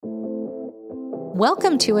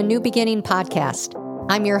Welcome to a New Beginning podcast.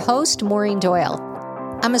 I'm your host, Maureen Doyle.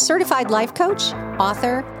 I'm a certified life coach,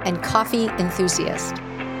 author, and coffee enthusiast.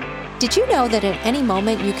 Did you know that at any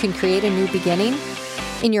moment you can create a new beginning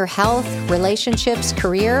in your health, relationships,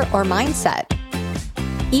 career, or mindset?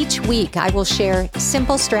 Each week, I will share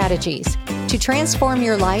simple strategies to transform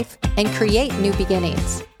your life and create new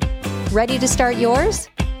beginnings. Ready to start yours?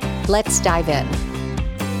 Let's dive in.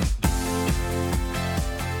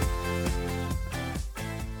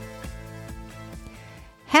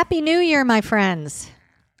 Happy New Year, my friends.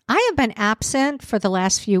 I have been absent for the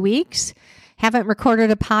last few weeks, haven't recorded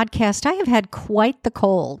a podcast. I have had quite the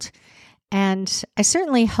cold, and I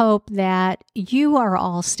certainly hope that you are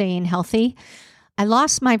all staying healthy. I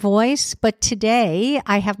lost my voice, but today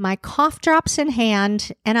I have my cough drops in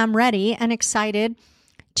hand, and I'm ready and excited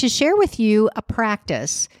to share with you a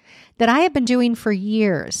practice that I have been doing for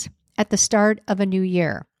years at the start of a new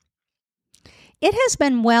year. It has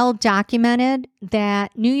been well documented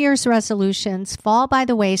that New Year's resolutions fall by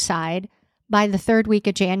the wayside by the third week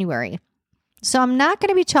of January. So I'm not going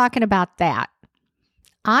to be talking about that.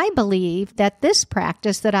 I believe that this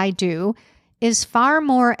practice that I do is far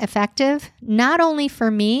more effective, not only for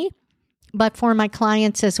me, but for my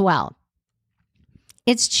clients as well.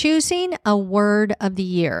 It's choosing a word of the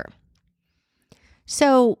year.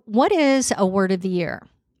 So what is a word of the year?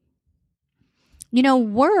 You know,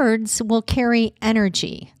 words will carry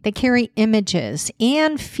energy. They carry images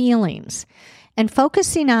and feelings. And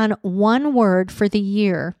focusing on one word for the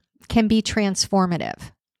year can be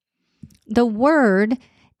transformative. The word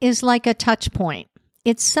is like a touch point.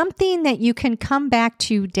 It's something that you can come back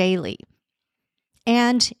to daily.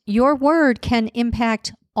 And your word can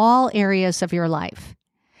impact all areas of your life.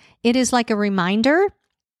 It is like a reminder.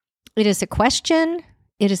 It is a question.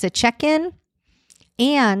 It is a check-in.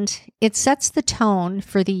 And it sets the tone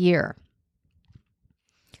for the year.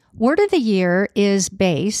 Word of the year is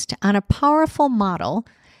based on a powerful model: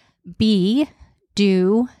 be,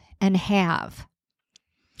 do, and have.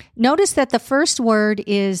 Notice that the first word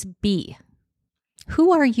is be.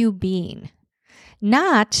 Who are you being?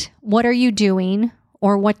 Not what are you doing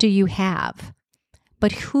or what do you have,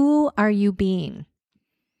 but who are you being?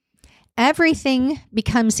 Everything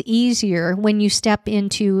becomes easier when you step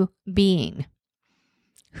into being.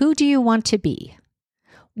 Who do you want to be?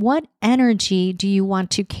 What energy do you want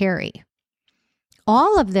to carry?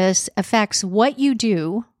 All of this affects what you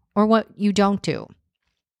do or what you don't do.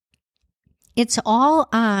 It's all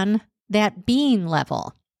on that being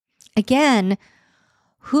level. Again,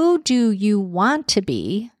 who do you want to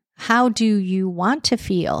be? How do you want to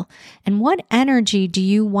feel? And what energy do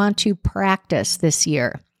you want to practice this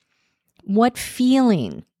year? What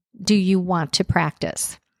feeling do you want to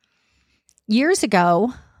practice? Years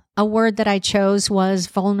ago, a word that I chose was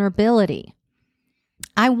vulnerability.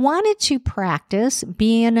 I wanted to practice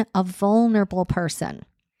being a vulnerable person,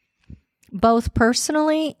 both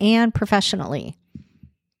personally and professionally.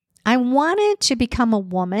 I wanted to become a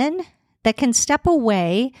woman that can step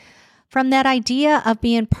away from that idea of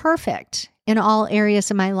being perfect in all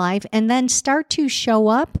areas of my life and then start to show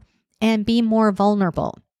up and be more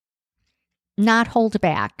vulnerable. Not hold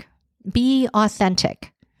back. Be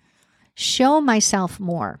authentic. Show myself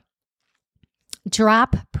more.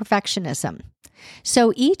 Drop perfectionism.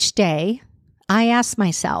 So each day, I ask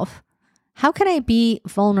myself, how can I be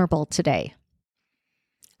vulnerable today?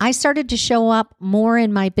 I started to show up more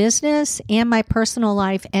in my business and my personal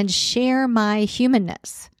life and share my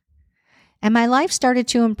humanness. And my life started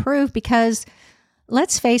to improve because,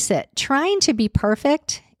 let's face it, trying to be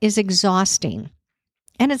perfect is exhausting.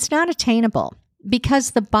 And it's not attainable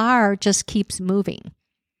because the bar just keeps moving.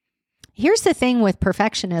 Here's the thing with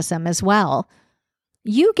perfectionism as well.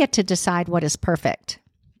 You get to decide what is perfect.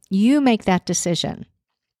 You make that decision.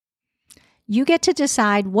 You get to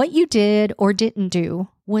decide what you did or didn't do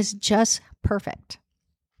was just perfect.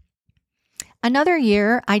 Another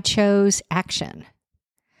year, I chose action.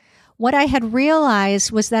 What I had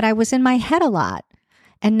realized was that I was in my head a lot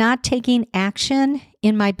and not taking action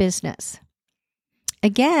in my business.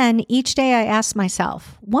 Again, each day I ask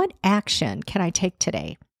myself, what action can I take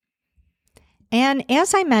today? And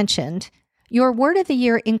as I mentioned, your word of the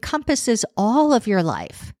year encompasses all of your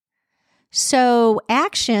life. So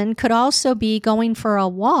action could also be going for a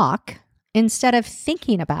walk instead of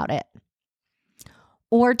thinking about it.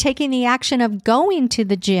 Or taking the action of going to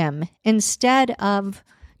the gym instead of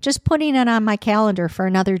just putting it on my calendar for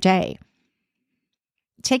another day.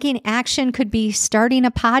 Taking action could be starting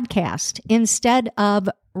a podcast instead of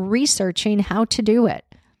researching how to do it.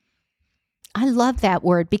 I love that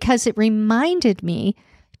word because it reminded me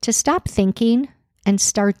to stop thinking and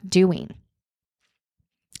start doing.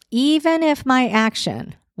 even if my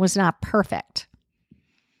action was not perfect.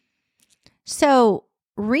 So,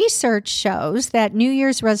 research shows that New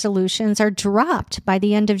Year's resolutions are dropped by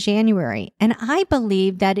the end of January, and I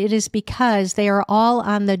believe that it is because they are all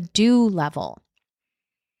on the do level.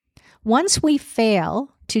 Once we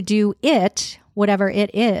fail to do it, whatever it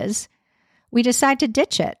is, we decide to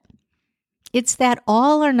ditch it. It's that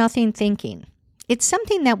all or nothing thinking. It's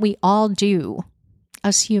something that we all do,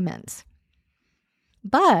 us humans.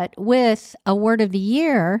 But with a word of the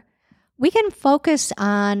year, we can focus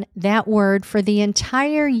on that word for the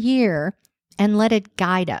entire year and let it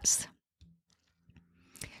guide us.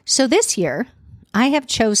 So this year, I have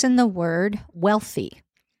chosen the word wealthy.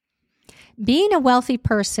 Being a wealthy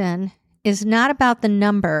person is not about the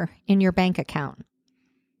number in your bank account.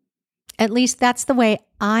 At least that's the way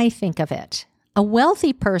I think of it. A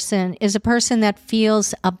wealthy person is a person that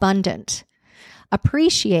feels abundant,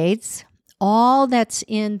 appreciates all that's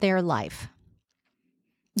in their life.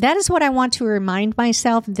 That is what I want to remind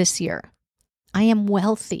myself this year. I am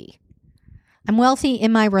wealthy. I'm wealthy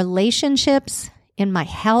in my relationships, in my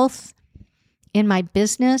health, in my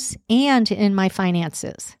business, and in my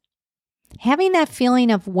finances. Having that feeling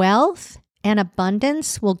of wealth and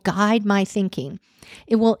abundance will guide my thinking.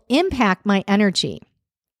 It will impact my energy.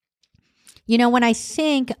 You know, when I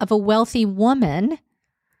think of a wealthy woman,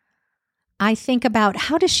 I think about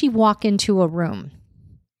how does she walk into a room?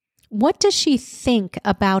 What does she think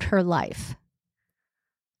about her life?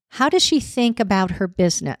 How does she think about her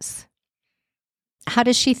business? How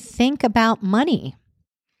does she think about money?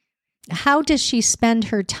 How does she spend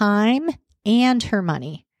her time and her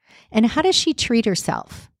money? And how does she treat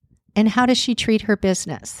herself? And how does she treat her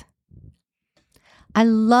business? I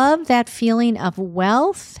love that feeling of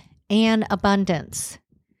wealth and abundance.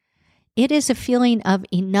 It is a feeling of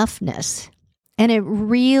enoughness, and it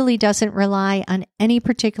really doesn't rely on any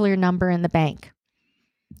particular number in the bank.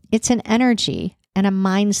 It's an energy and a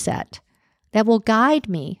mindset that will guide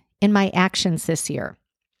me in my actions this year.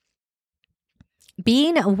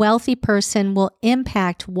 Being a wealthy person will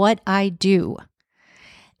impact what I do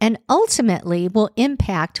and ultimately will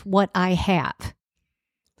impact what I have.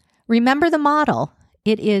 Remember the model.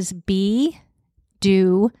 It is be,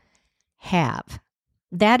 do, have.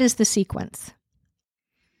 That is the sequence.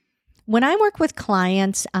 When I work with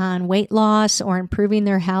clients on weight loss or improving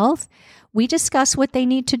their health, we discuss what they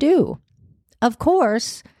need to do. Of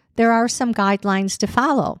course, there are some guidelines to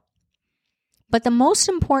follow. But the most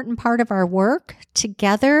important part of our work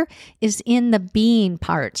together is in the being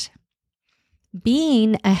part.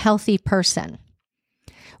 Being a healthy person.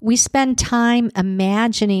 We spend time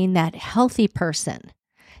imagining that healthy person,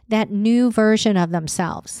 that new version of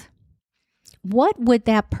themselves. What would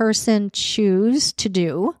that person choose to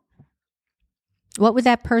do? What would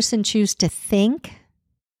that person choose to think?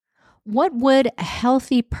 What would a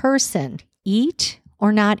healthy person eat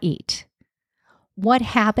or not eat? What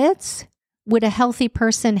habits would a healthy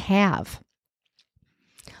person have?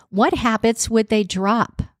 What habits would they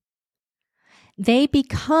drop? They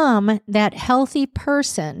become that healthy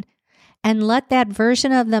person and let that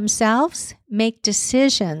version of themselves make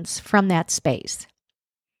decisions from that space.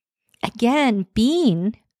 Again,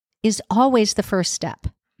 being is always the first step.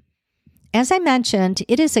 As I mentioned,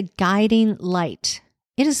 it is a guiding light.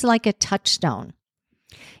 It is like a touchstone.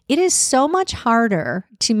 It is so much harder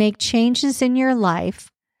to make changes in your life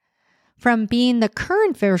from being the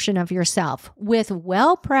current version of yourself with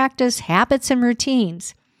well-practiced habits and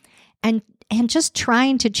routines and just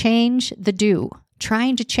trying to change the do,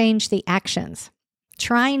 trying to change the actions,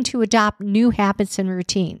 trying to adopt new habits and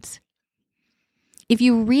routines. If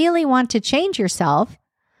you really want to change yourself,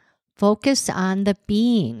 focus on the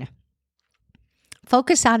being.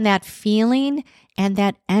 Focus on that feeling and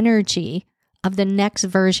that energy of the next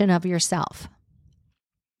version of yourself.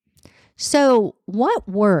 So, what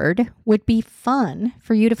word would be fun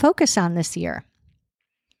for you to focus on this year?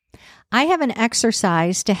 I have an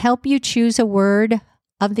exercise to help you choose a word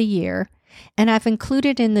of the year, and I've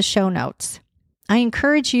included in the show notes. I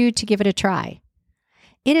encourage you to give it a try.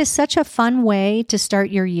 It is such a fun way to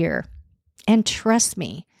start your year. And trust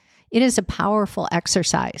me, it is a powerful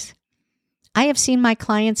exercise. I have seen my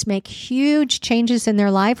clients make huge changes in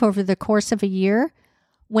their life over the course of a year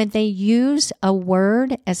when they use a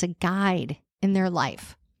word as a guide in their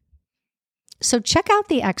life. So check out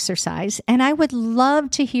the exercise, and I would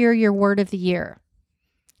love to hear your word of the year.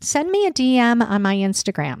 Send me a DM on my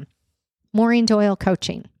Instagram, Maureen Doyle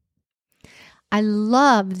Coaching. I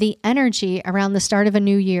love the energy around the start of a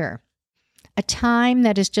new year, a time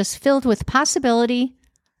that is just filled with possibility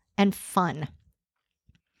and fun.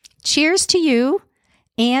 Cheers to you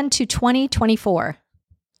and to 2024.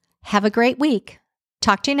 Have a great week.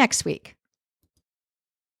 Talk to you next week.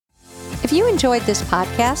 If you enjoyed this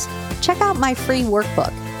podcast, check out my free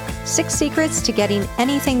workbook, 6 Secrets to Getting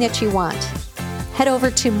Anything That You Want. Head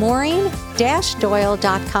over to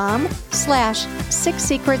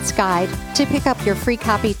maureen-doyle.com/6secretsguide to pick up your free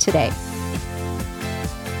copy today.